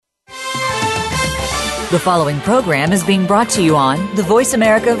The following program is being brought to you on the Voice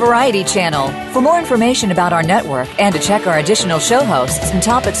America Variety Channel. For more information about our network and to check our additional show hosts and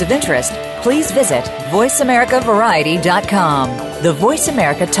topics of interest, please visit voiceamericavariety.com. The Voice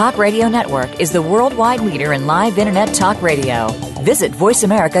America Talk Radio Network is the worldwide leader in live Internet talk radio. Visit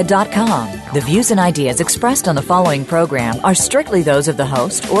voiceamerica.com. The views and ideas expressed on the following program are strictly those of the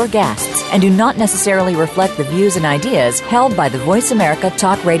host or guests and do not necessarily reflect the views and ideas held by the Voice America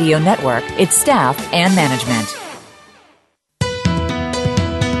Talk Radio Network, its staff, and management.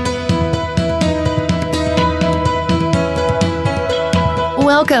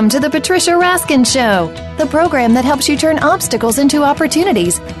 Welcome to the Patricia Raskin Show, the program that helps you turn obstacles into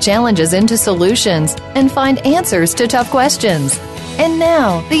opportunities, challenges into solutions, and find answers to tough questions. And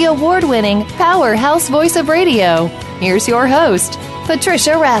now, the award-winning powerhouse voice of radio. Here's your host,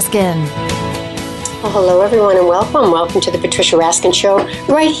 Patricia Raskin. Well, hello, everyone, and welcome. Welcome to the Patricia Raskin Show,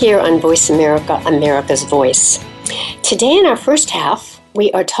 right here on Voice America, America's Voice. Today, in our first half,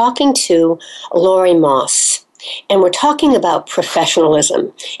 we are talking to Lori Moss. And we're talking about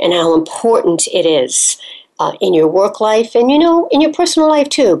professionalism and how important it is in your work life and, in your personal life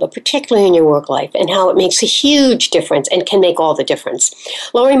too, but particularly in your work life, and how it makes a huge difference and can make all the difference.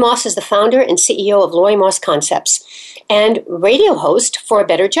 Lori Moss is the founder and CEO of Lori Moss Concepts and radio host for A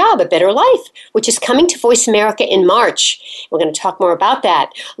Better Job, A Better Life, which is coming to Voice America in March. We're going to talk more about that.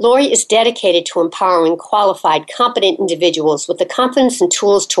 Lori is dedicated to empowering qualified, competent individuals with the confidence and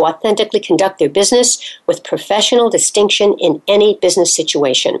tools to authentically conduct their business with professional distinction in any business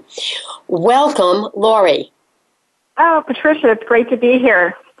situation. Welcome, Lori. Oh, Patricia, it's great to be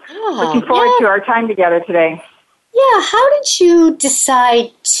here. Looking forward to our time together today. Yeah, how did you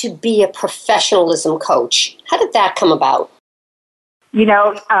decide to be a professionalism coach? How did that come about?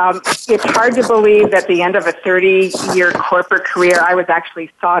 It's hard to believe that at the end of a 30-year corporate career, I was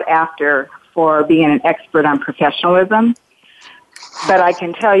actually sought after for being an expert on professionalism. But I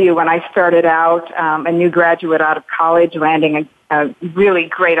can tell you, when I started out, a new graduate out of college, landing a really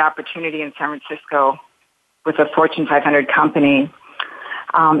great opportunity in San Francisco with a Fortune 500 company,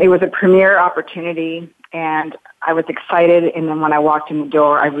 it was a premier opportunity, and I was excited, and then when I walked in the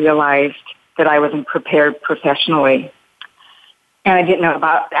door, I realized that I wasn't prepared professionally. And I didn't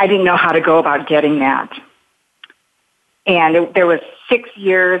know how to go about getting that. And there was 6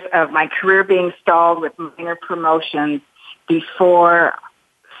 years of my career being stalled with minor promotions before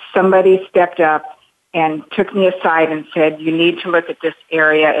somebody stepped up and took me aside and said, you need to look at this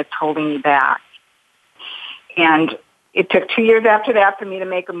area, it's holding you back. And it took 2 years after that for me to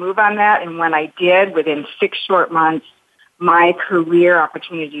make a move on that, and when I did, within 6 short months, my career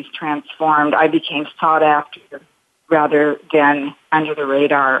opportunities transformed. I became sought after rather than under the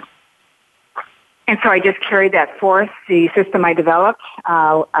radar. And so I just carried that forth, the system I developed.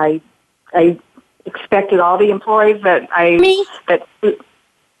 I expected all the employees that Can you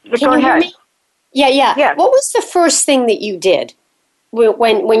hear me? Yeah. What was the first thing that you did?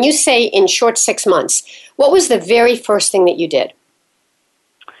 When you say in short 6 months, what was the very first thing that you did?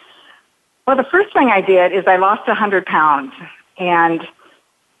 Well, the first thing I did is I lost 100 pounds. And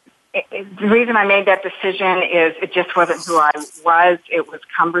the reason I made that decision is it just wasn't who I was. It was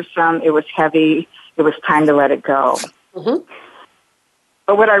cumbersome. It was heavy. It was time to let it go. Mm-hmm.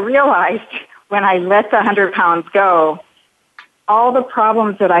 But what I realized when I let the 100 pounds go, all the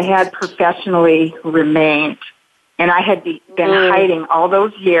problems that I had professionally remained. And I had been hiding all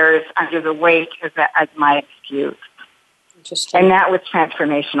those years under the weight as my excuse. Interesting. And that was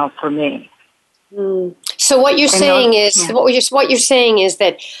transformational for me. So what you're saying is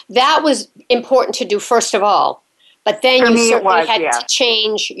that was important to do first of all, but then you certainly had to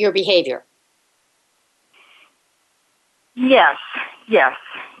change your behavior. Yes,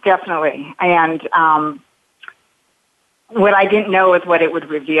 definitely. And what I didn't know is what it would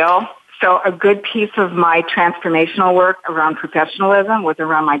reveal. So a good piece of my transformational work around professionalism was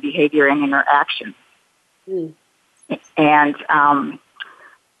around my behavior and interaction. And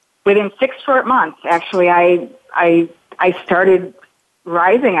within 6 short months, actually, I started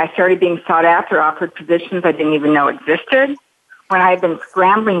rising. I started being sought after, offered positions I didn't even know existed, when I had been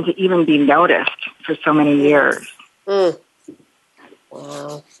scrambling to even be noticed for so many years. Wow.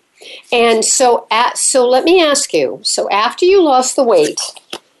 And so let me ask you, so after you lost the weight,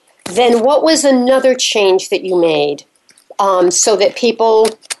 then what was another change that you made so that people,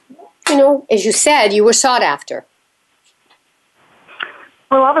 as you said, you were sought after?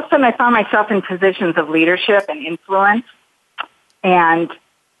 Well, all of a sudden I found myself in positions of leadership and influence, and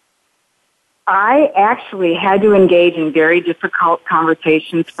I actually had to engage in very difficult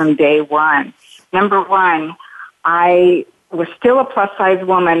conversations from day one. Number one, I was still a plus-size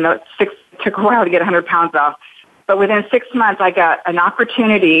woman, 6 took a while to get 100 pounds off. But within 6 months, I got an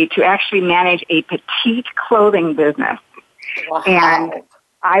opportunity to actually manage a petite clothing business. Wow. And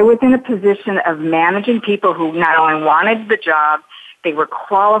I was in a position of managing people who not only wanted the job, they were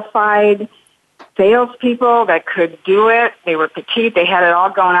qualified salespeople that could do it. They were petite. They had it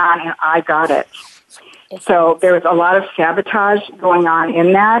all going on, and I got it. So there was a lot of sabotage going on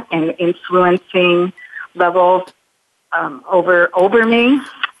in that and influencing levels over me.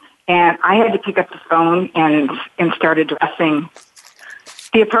 And I had to pick up the phone and start addressing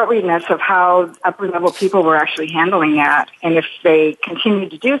the appropriateness of how upper-level people were actually handling that. And if they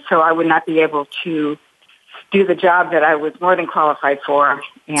continued to do so, I would not be able to do the job that I was more than qualified for.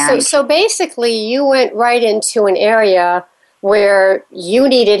 And So basically, you went right into an area where you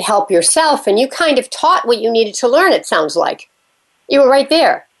needed help yourself, and you kind of taught what you needed to learn, it sounds like. You were right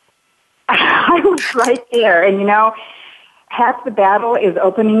there. I was right there. And, half the battle is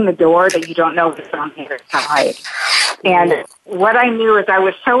opening the door that you don't know what's on the other side. And what I knew is I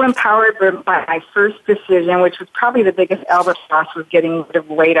was so empowered by my first decision, which was probably the biggest albatross, was getting rid of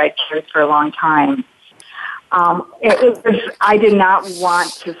weight I'd carried for a long time. I did not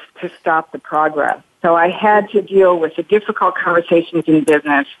want to stop the progress. So I had to deal with the difficult conversations in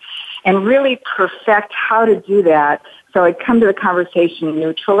business and really perfect how to do that. So I'd come to the conversation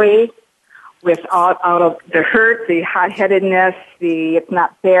neutrally, with all of the hurt, the hot-headedness, the it's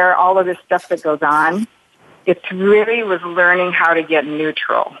not fair, all of this stuff that goes on. It really was learning how to get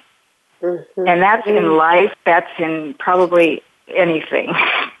neutral. Mm-hmm. And that's in life, that's in probably anything.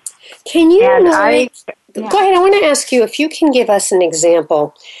 Can you, go ahead, I want to ask you if you can give us an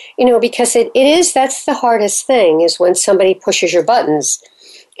example, because that's the hardest thing is when somebody pushes your buttons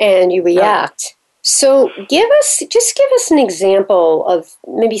and you react. So give us an example of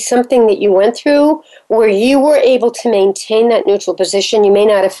maybe something that you went through where you were able to maintain that neutral position. You may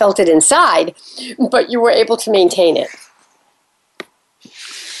not have felt it inside, but you were able to maintain it.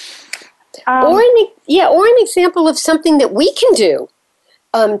 Or an example of something that we can do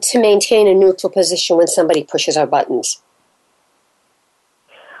to maintain a neutral position when somebody pushes our buttons.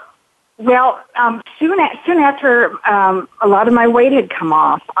 Well, soon after a lot of my weight had come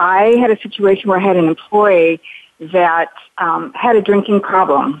off, I had a situation where I had an employee that had a drinking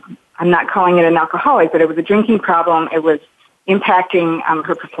problem. I'm not calling it an alcoholic, but it was a drinking problem. It was impacting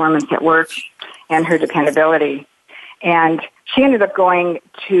her performance at work and her dependability. And she ended up going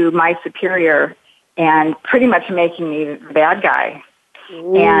to my superior and pretty much making me the bad guy.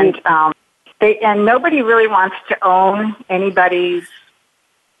 Mm. And nobody really wants to own anybody's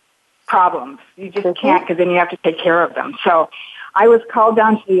problems. You just can't, because then you have to take care of them. So I was called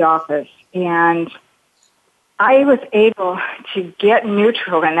down to the office, and I was able to get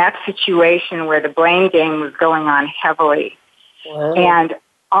neutral in that situation where the blame game was going on heavily. Wow. And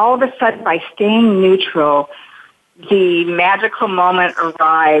all of a sudden, by staying neutral, the magical moment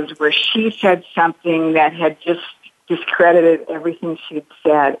arrived where she said something that had just discredited everything she'd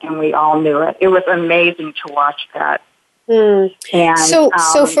said, and we all knew it. It was amazing to watch that. Mm. And, so,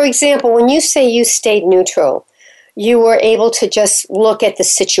 for example, when you say you stayed neutral, you were able to just look at the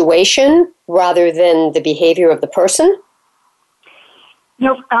situation rather than the behavior of the person?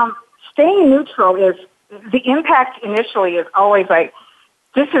 Staying neutral is, the impact initially is always like,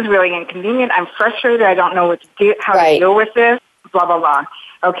 this is really inconvenient, I'm frustrated, I don't know what to do, how to deal with this, blah, blah, blah.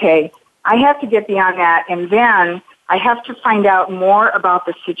 Okay, I have to get beyond that, and then I have to find out more about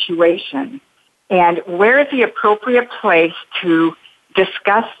the situation. And where is the appropriate place to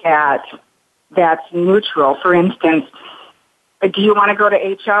discuss that's neutral? For instance, do you want to go to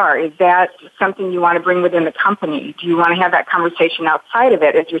HR? Is that something you want to bring within the company? Do you want to have that conversation outside of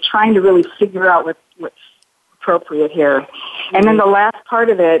it as you're trying to really figure out what's appropriate here? Mm-hmm. And then the last part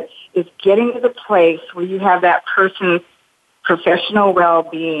of it is getting to the place where you have that person's professional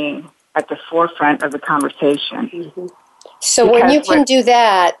well-being at the forefront of the conversation. Mm-hmm. So because when you can do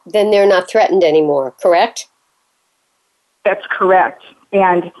that, then they're not threatened anymore, correct? That's correct.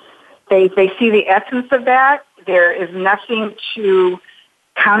 And they see the essence of that. There is nothing to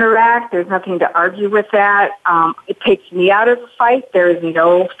counteract. There's nothing to argue with that. It takes me out of the fight. There is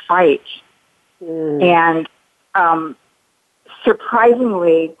no fight. Mm. And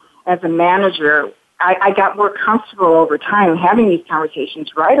surprisingly, as a manager, I got more comfortable over time having these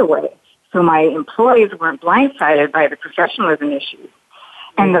conversations right away. So my employees weren't blindsided by the professionalism issues.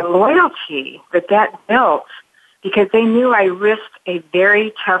 And the loyalty that built, because they knew I risked a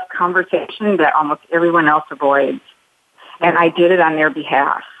very tough conversation that almost everyone else avoids. And I did it on their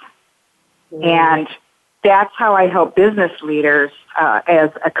behalf. And that's how I help business leaders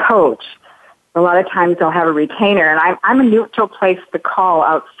as a coach, a lot of times they'll have a retainer, and I'm a neutral place to call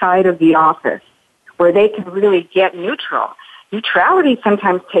outside of the office where they can really get neutral. Neutrality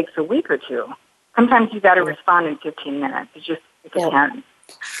sometimes takes a week or two. Sometimes you've got to respond in 15 minutes. It depends.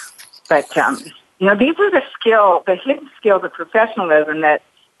 But, these are the hidden skills of professionalism that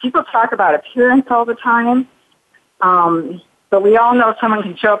people talk about appearance all the time. But we all know someone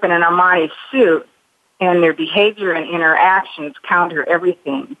can show up in an Armani suit and their behavior and interactions counter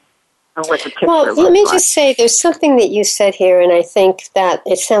everything. Well, let me just say there's something that you said here, and I think that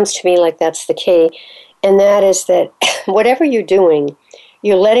it sounds to me like that's the key, and that is that whatever you're doing,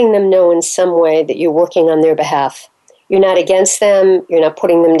 you're letting them know in some way that you're working on their behalf. You're not against them. You're not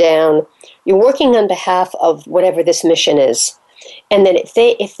putting them down. You're working on behalf of whatever this mission is. And then if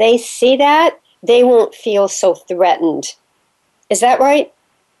they see that, they won't feel so threatened. Is that right?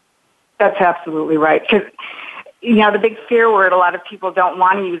 That's absolutely right. Because, the big fear word, a lot of people don't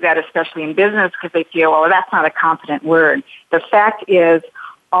want to use that, especially in business, because they feel, well, that's not a competent word. The fact is,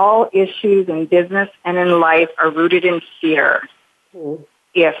 all issues in business and in life are rooted in fear. Mm.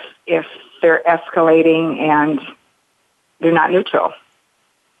 If they're escalating and they're not neutral.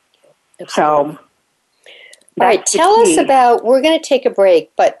 Absolutely. So, all right, tell us about, we're going to take a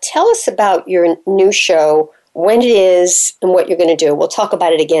break, but tell us about your new show, when it is, and what you're going to do. We'll talk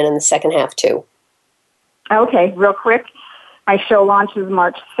about it again in the second half, too. Okay, real quick. My show launches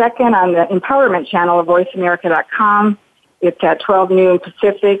March 2nd on the Empowerment Channel of VoiceAmerica.com. It's at 12 noon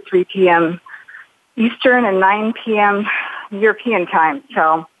Pacific, 3 p.m. Eastern, and 9 p.m. European time.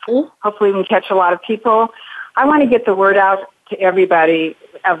 So hopefully we can catch a lot of people. I want to get the word out to everybody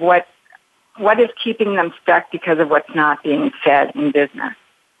of what is keeping them stuck because of what's not being said in business.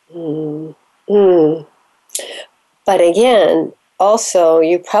 But again, also,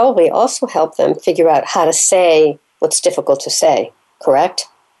 you probably also help them figure out how to say what's difficult to say, correct?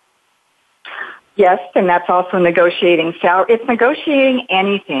 Yes, and that's also negotiating salary. It's negotiating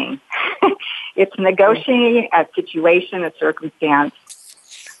anything. It's negotiating a situation, a circumstance,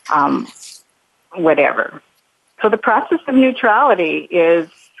 whatever. So the process of neutrality is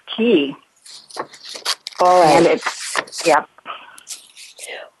key. All right. And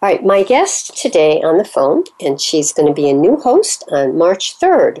All right, my guest today on the phone, and she's going to be a new host on March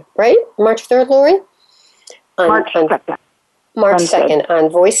 3rd, right? March 3rd, Lori? March 2nd. March 2nd on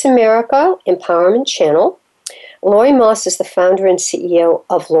Voice America Empowerment Channel. Lori Moss is the founder and CEO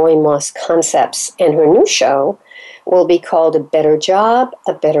of Lori Moss Concepts, and her new show will be called A Better Job,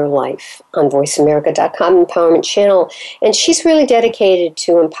 A Better Life on VoiceAmerica.com Empowerment Channel. And she's really dedicated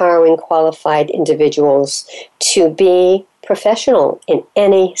to empowering qualified individuals to be professional in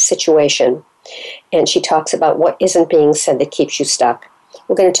any situation. And she talks about what isn't being said that keeps you stuck.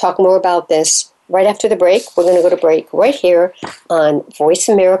 We're going to talk more about this right after the break. We're going to go to break right here on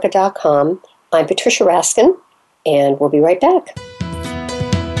VoiceAmerica.com. I'm Patricia Raskin, and we'll be right back.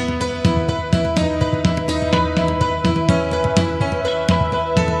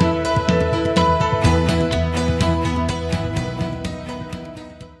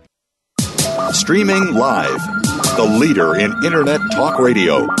 Streaming live, the leader in Internet talk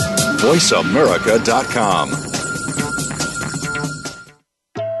radio, VoiceAmerica.com.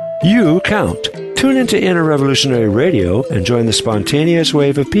 You count. Tune into Inner Revolutionary Radio and join the spontaneous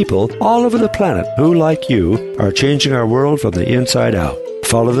wave of people all over the planet who, like you, are changing our world from the inside out.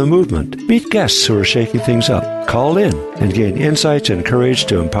 Follow the movement. Meet guests who are shaking things up. Call in and gain insights and courage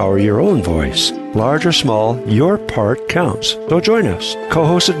to empower your own voice. Large or small, your part counts. So join us.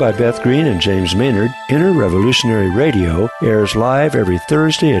 Co-hosted by Beth Green and James Maynard, Inner Revolutionary Radio airs live every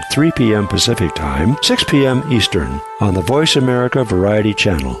Thursday at 3 p.m. Pacific Time, 6 p.m. Eastern on the Voice America Variety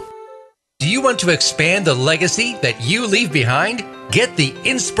Channel. Do you want to expand the legacy that you leave behind? Get the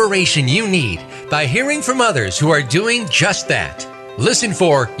inspiration you need by hearing from others who are doing just that. Listen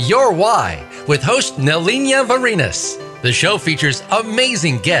for Your Why with host Nelinia Varinas. The show features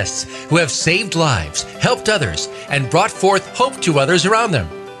amazing guests who have saved lives, helped others, and brought forth hope to others around them.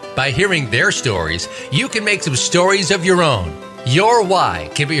 By hearing their stories, you can make some stories of your own. Your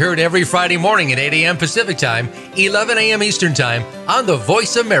Why can be heard every Friday morning at 8 a.m. Pacific Time, 11 a.m. Eastern Time on the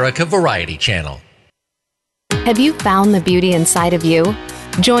Voice America Variety Channel. Have you found the beauty inside of you?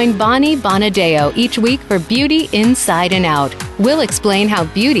 Join Bonnie Bonadeo each week for Beauty Inside and Out. We'll explain how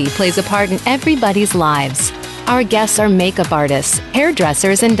beauty plays a part in everybody's lives. Our guests are makeup artists,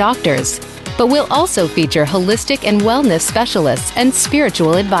 hairdressers, and doctors. But we'll also feature holistic and wellness specialists and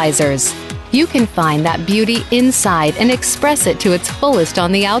spiritual advisors. You can find that beauty inside and express it to its fullest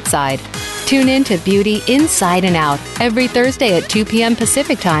on the outside. Tune in to Beauty Inside and Out every Thursday at 2 p.m.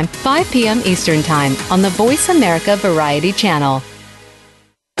 Pacific Time, 5 p.m. Eastern Time on the Voice America Variety Channel.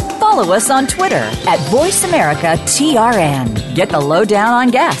 follow us on Twitter at VoiceAmericaTRN. Get the lowdown on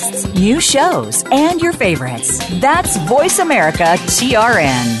guests, new shows, and your favorites. That's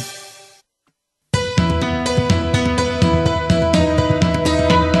VoiceAmericaTRN.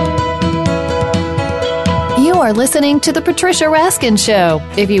 You are listening to The Patricia Raskin Show.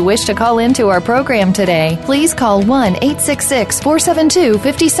 If you wish to call into our program today, please call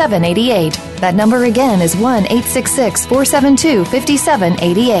 1-866-472-5788. That number again is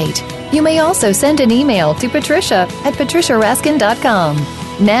 1-866-472-5788. You may also send an email to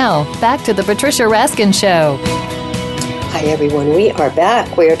patricia@patriciaraskin.com. Now, back to The Patricia Raskin Show. Hi, everyone. We are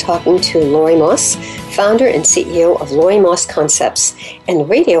back. We are talking to Lori Moss, founder and CEO of Lori Moss Concepts, and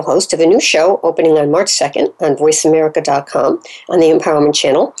radio host of a new show opening on March 2nd on voiceamerica.com on the Empowerment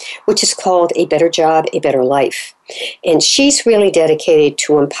Channel, which is called A Better Job, A Better Life. And she's really dedicated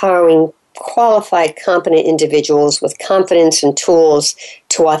to empowering qualified, competent individuals with confidence and tools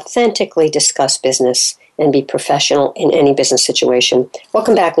to authentically discuss business and be professional in any business situation.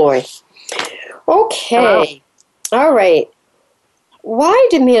 Welcome back, Lori. Okay. Hello. All right. Why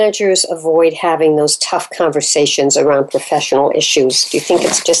do managers avoid having those tough conversations around professional issues? Do you think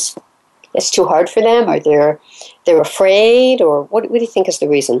it's too hard for them? Or they're afraid? Or what do you think is the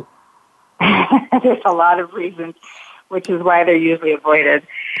reason? There's a lot of reasons, which is why they're usually avoided.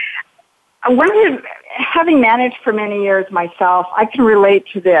 Having managed for many years myself, I can relate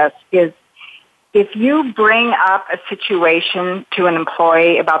to this, is if you bring up a situation to an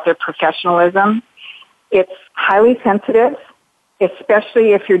employee about their professionalism, it's highly sensitive,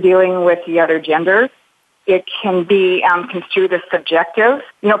 especially if you're dealing with the other gender. It can be construed as subjective.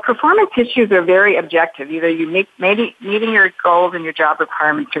 Performance issues are very objective. Either you meeting your goals and your job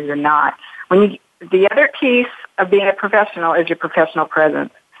requirements or you're not. The other piece of being a professional is your professional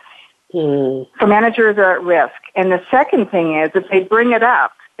presence. So managers are at risk. And the second thing is, if they bring it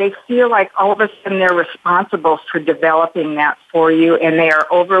up, they feel like all of a sudden they're responsible for developing that for you, and they are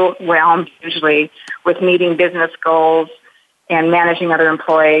overwhelmed usually with meeting business goals and managing other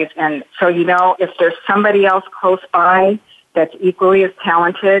employees. And so, if there's somebody else close by that's equally as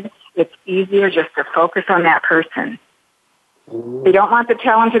talented, it's easier just to focus on that person. They don't want the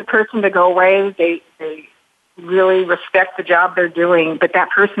talented person to go away. They really respect the job they're doing, but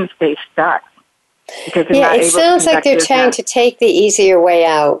that person stays stuck. Yeah, it sounds like they're trying to take the easier way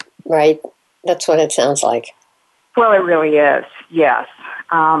out, right? That's what it sounds like. Well, it really is, yes.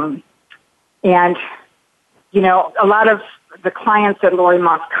 And, a lot of the clients that Lori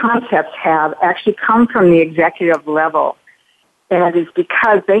Moss Concepts have actually come from the executive level. And it is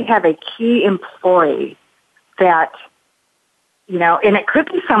because they have a key employee that, and it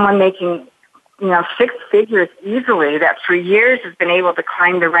could be someone making, 6 figures easily that for years has been able to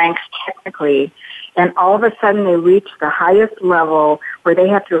climb the ranks technically. And all of a sudden they reach the highest level where they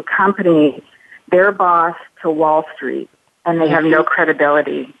have to accompany their boss to Wall Street, and they have no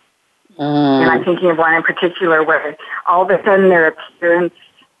credibility. And I'm thinking of one in particular where all of a sudden their appearance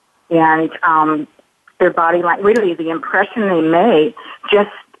and their body language, really the impression they made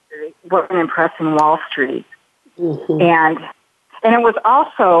just wasn't impressing Wall Street. And it was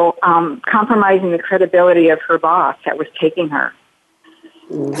also compromising the credibility of her boss that was taking her.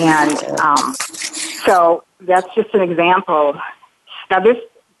 And so that's just an example. Now, if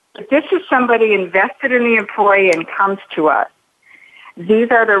this is somebody invested in the employee and comes to us, these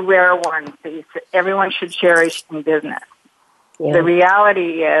are the rare ones that everyone should cherish in business. Yeah. The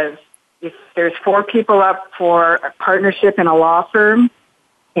reality is, if there's 4 people up for a partnership in a law firm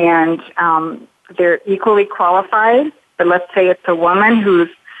and they're equally qualified, but let's say it's a woman who's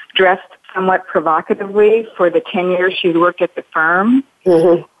dressed somewhat provocatively for the 10 years she's worked at the firm,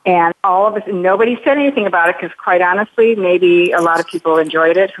 and all of us, nobody said anything about it because, quite honestly, maybe a lot of people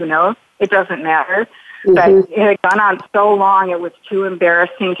enjoyed it. Who knows? It doesn't matter. But it had gone on so long, it was too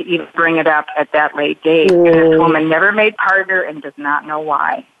embarrassing to even bring it up at that late date. And this woman never made partner and does not know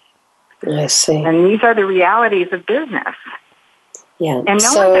why. I see. And these are the realities of business. Yeah. And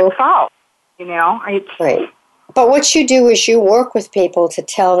no one's at fault, Right. But what you do is you work with people to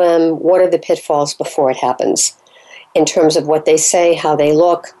tell them what are the pitfalls before it happens in terms of what they say, how they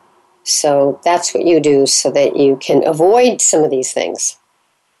look. So that's what you do so that you can avoid some of these things.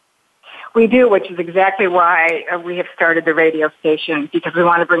 We do, which is exactly why we have started the radio station, because we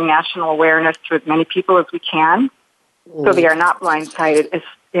want to bring national awareness to as many people as we can so they are not blindsided.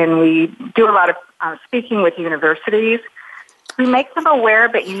 And we do a lot of speaking with universities. We make them aware,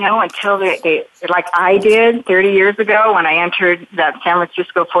 but until they like I did 30 years ago when I entered that San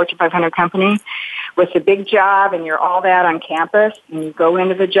Francisco Fortune 500 company with a big job, and you're all that on campus, and you go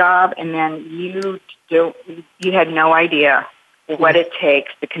into the job, and then you had no idea what it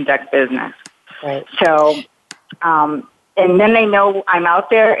takes to conduct business. Right. So, and then they know I'm out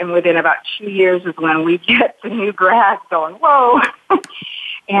there, and within about 2 years is when we get the new grads going, whoa.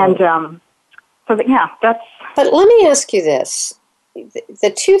 And that's... But let me ask you this.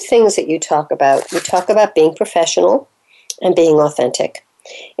 The two things that you talk about being professional and being authentic.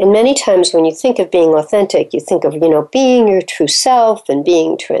 And many times when you think of being authentic, you think of, being your true self and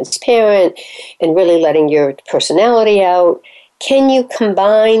being transparent and really letting your personality out. Can you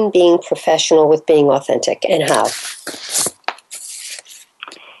combine being professional with being authentic, and how?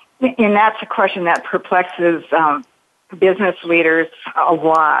 And that's a question that perplexes business leaders a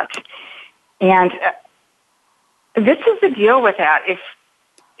lot. And this is the deal with that.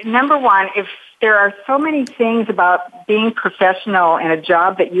 Number one, if there are so many things about being professional in a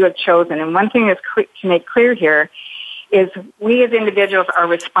job that you have chosen, and one thing is to make clear here is we as individuals are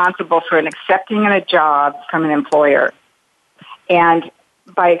responsible for accepting a job from an employer. And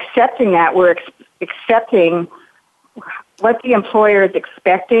by accepting that, we're accepting what the employer is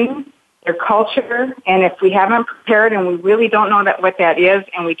expecting, their culture, and if we haven't prepared and we really don't know what that is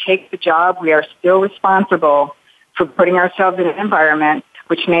and we take the job, we are still responsible for putting ourselves in an environment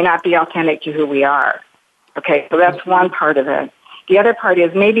which may not be authentic to who we are. Okay, so that's one part of it. The other part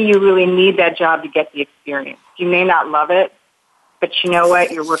is maybe you really need that job to get the experience. You may not love it, but you know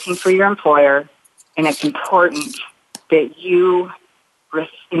what? You're working for your employer, and it's important that you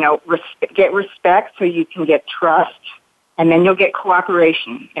get respect so you can get trust, and then you'll get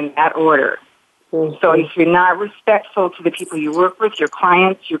cooperation in that order. Mm-hmm. So if you're not respectful to the people you work with, your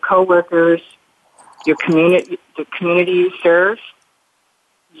clients, your coworkers, your community, the community you serve,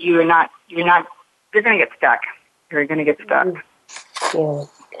 you're going to get stuck. You're going to get stuck. Yeah.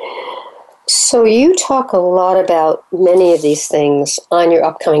 So you talk a lot about many of these things on your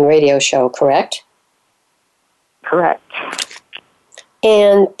upcoming radio show, correct? Correct.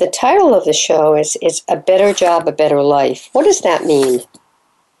 And the title of the show is A Better Job, A Better Life. What does that mean?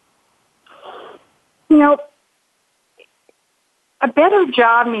 A better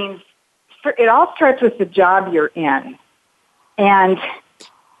job means it all starts with the job you're in. And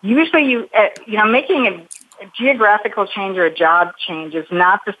usually making a geographical change or a job change is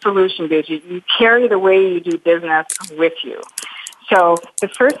not the solution, because you carry the way you do business with you. So the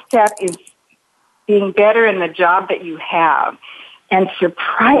first step is being better in the job that you have. And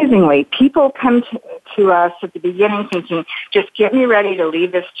surprisingly, people come to us at the beginning thinking, just get me ready to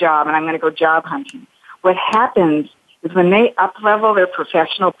leave this job and I'm going to go job hunting. What happens is when they up-level their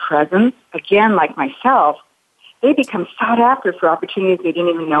professional presence, again, like myself, they become sought after for opportunities they didn't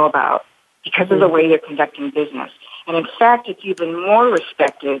even know about because of the way they're conducting business. And in fact, it's even more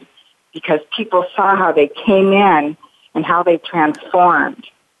respected because people saw how they came in and how they transformed.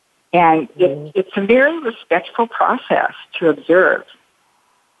 And it's a very respectful process to observe.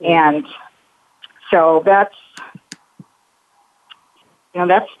 And so that's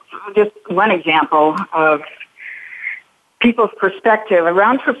just one example of people's perspective.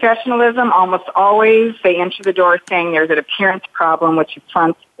 Around professionalism, almost always they enter the door saying there's an appearance problem which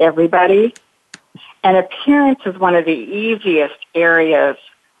affronts everybody. And appearance is one of the easiest areas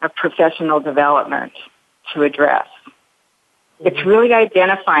of professional development to address. It's really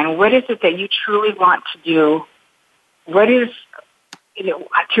identifying what is it that you truly want to do, what is,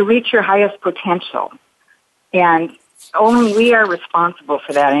 to reach your highest potential. And only we are responsible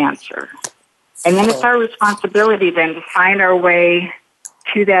for that answer. And then it's our responsibility then to find our way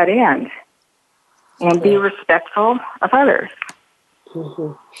to that end and be respectful of others.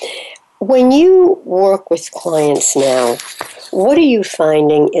 Mm-hmm. When you work with clients now, what are you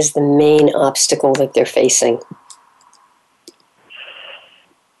finding is the main obstacle that they're facing?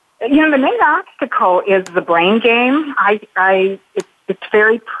 The main obstacle is the blame game. It's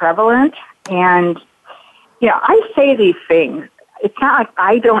very prevalent, and I say these things. It's not like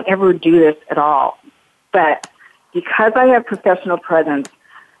I don't ever do this at all, but because I have professional presence,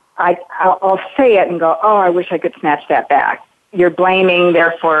 I'll say it and go, "Oh, I wish I could snatch that back." You're blaming,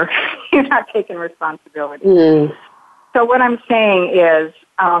 therefore you're not taking responsibility. Mm. So what I'm saying is,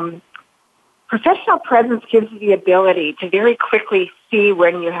 professional presence gives you the ability to very quickly see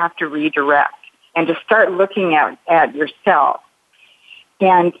when you have to redirect and to start looking at yourself.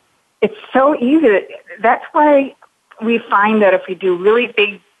 And it's so easy. That's why we find that if we do really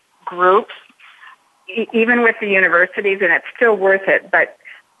big groups, even with the universities, and it's still worth it, but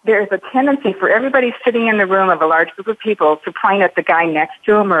there's a tendency for everybody sitting in the room of a large group of people to point at the guy next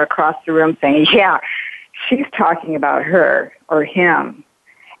to them or across the room saying, yeah, she's talking about her or him.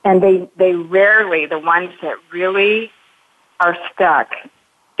 And they rarely, the ones that really are stuck,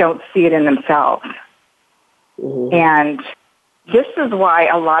 don't see it in themselves. Mm-hmm. And this is why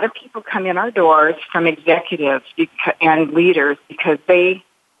a lot of people come in our doors from executives and leaders, because they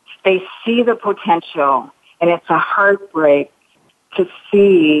see the potential, and it's a heartbreak to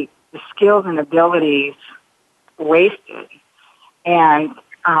see the skills and abilities wasted. And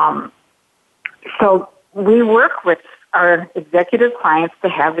so we work with our executive clients to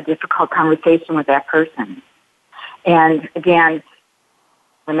have a difficult conversation with that person. And again,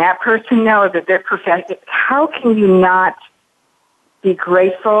 when that person knows that they're professional, how can you not be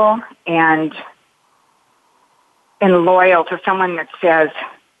grateful and loyal to someone that says,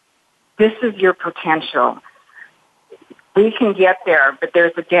 this is your potential. We can get there, but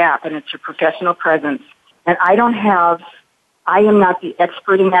there's a gap, and it's your professional presence. And I am not the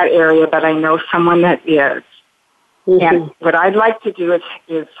expert in that area, but I know someone that is. Mm-hmm. And what I'd like to do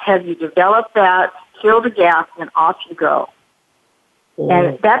is have you develop that, fill the gap, and off you go. Mm-hmm.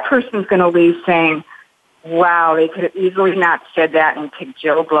 And that person's going to leave saying, wow, they could have easily not said that and picked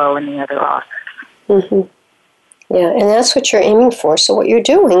Joe Blow in the other office. Mm-hmm. Yeah, and that's what you're aiming for. So what you're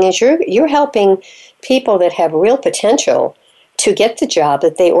doing is you're helping people that have real potential to get the job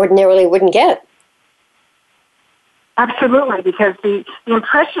that they ordinarily wouldn't get. Absolutely, because the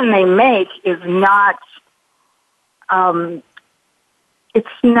impression they make is not, it's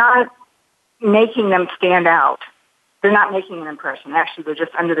not making them stand out. They're not making an impression. Actually, they're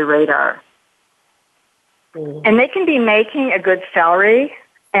just under the radar. Mm. And they can be making a good salary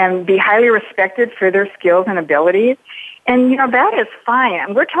and be highly respected for their skills and abilities. And, that is fine.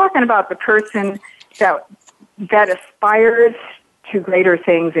 And we're talking about the person that aspires to greater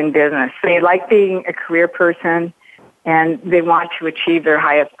things in business. They like being a career person, and they want to achieve their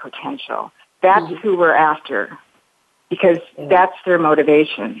highest potential. That's who we're after, because that's their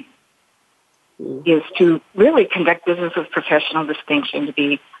motivation, is to really conduct business with professional distinction, to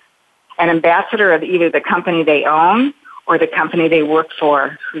be an ambassador of either the company they own or the company they work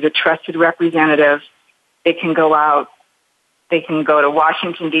for, who's a trusted representative. They can go out, they can go to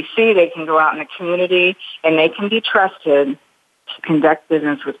Washington, D.C., they can go out in the community, and they can be trusted to conduct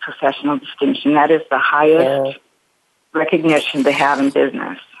business with professional distinction. That is the highest recognition to have in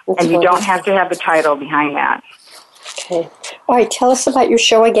business. That's and you don't have to have the title behind that. Okay. All right, tell us about your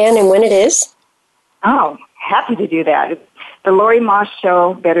show again and when it is. Oh, happy to do that. It's the Lori Moss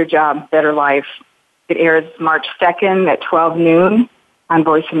Show, Better Job, Better Life. It airs March 2nd at 12 noon on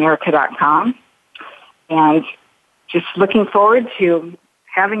voiceamerica.com. And just looking forward to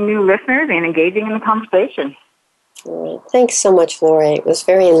having new listeners and engaging in the conversation. All right. Thanks so much, Lori. It was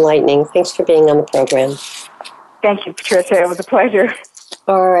very enlightening. Thanks for being on the program. Thank you, Patricia. It was a pleasure.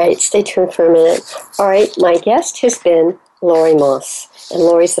 All right. Stay tuned for a minute. All right. My guest has been Lori Moss. And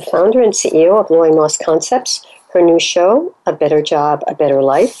Lori's the founder and CEO of Lori Moss Concepts. Her new show, A Better Job, A Better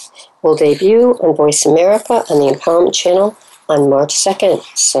Life, will debut on Voice America on the Empowerment Channel on March 2nd.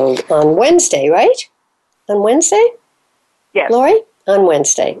 So on Wednesday, right? On Wednesday? Yes. Lori? On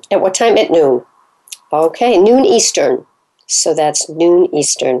Wednesday. At what time? At noon. Okay, noon Eastern. So that's noon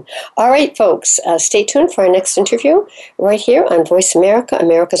Eastern. All right, folks, stay tuned for our next interview right here on Voice America,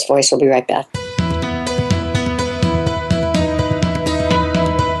 America's Voice. We'll be right back.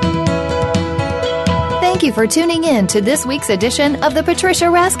 Thank you for tuning in to this week's edition of The Patricia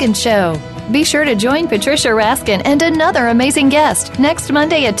Raskin Show. Be sure to join Patricia Raskin and another amazing guest next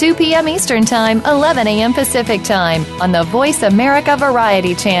Monday at 2 p.m. Eastern Time, 11 a.m. Pacific Time on the Voice America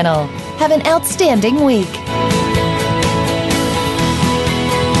Variety Channel. Have an outstanding week.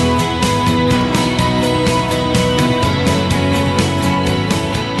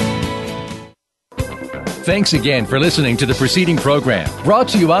 Thanks again for listening to the preceding program, brought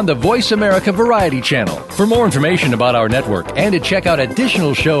to you on the Voice America Variety Channel. For more information about our network and to check out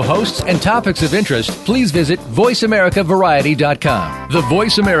additional show hosts and topics of interest, please visit voiceamericavariety.com. The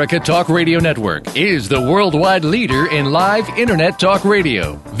Voice America Talk Radio Network is the worldwide leader in live Internet talk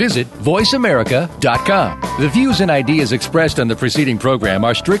radio. Visit voiceamerica.com. The views and ideas expressed on the preceding program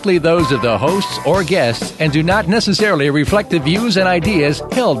are strictly those of the hosts or guests and do not necessarily reflect the views and ideas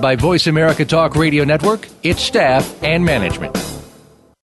held by Voice America Talk Radio Network, its staff, and management.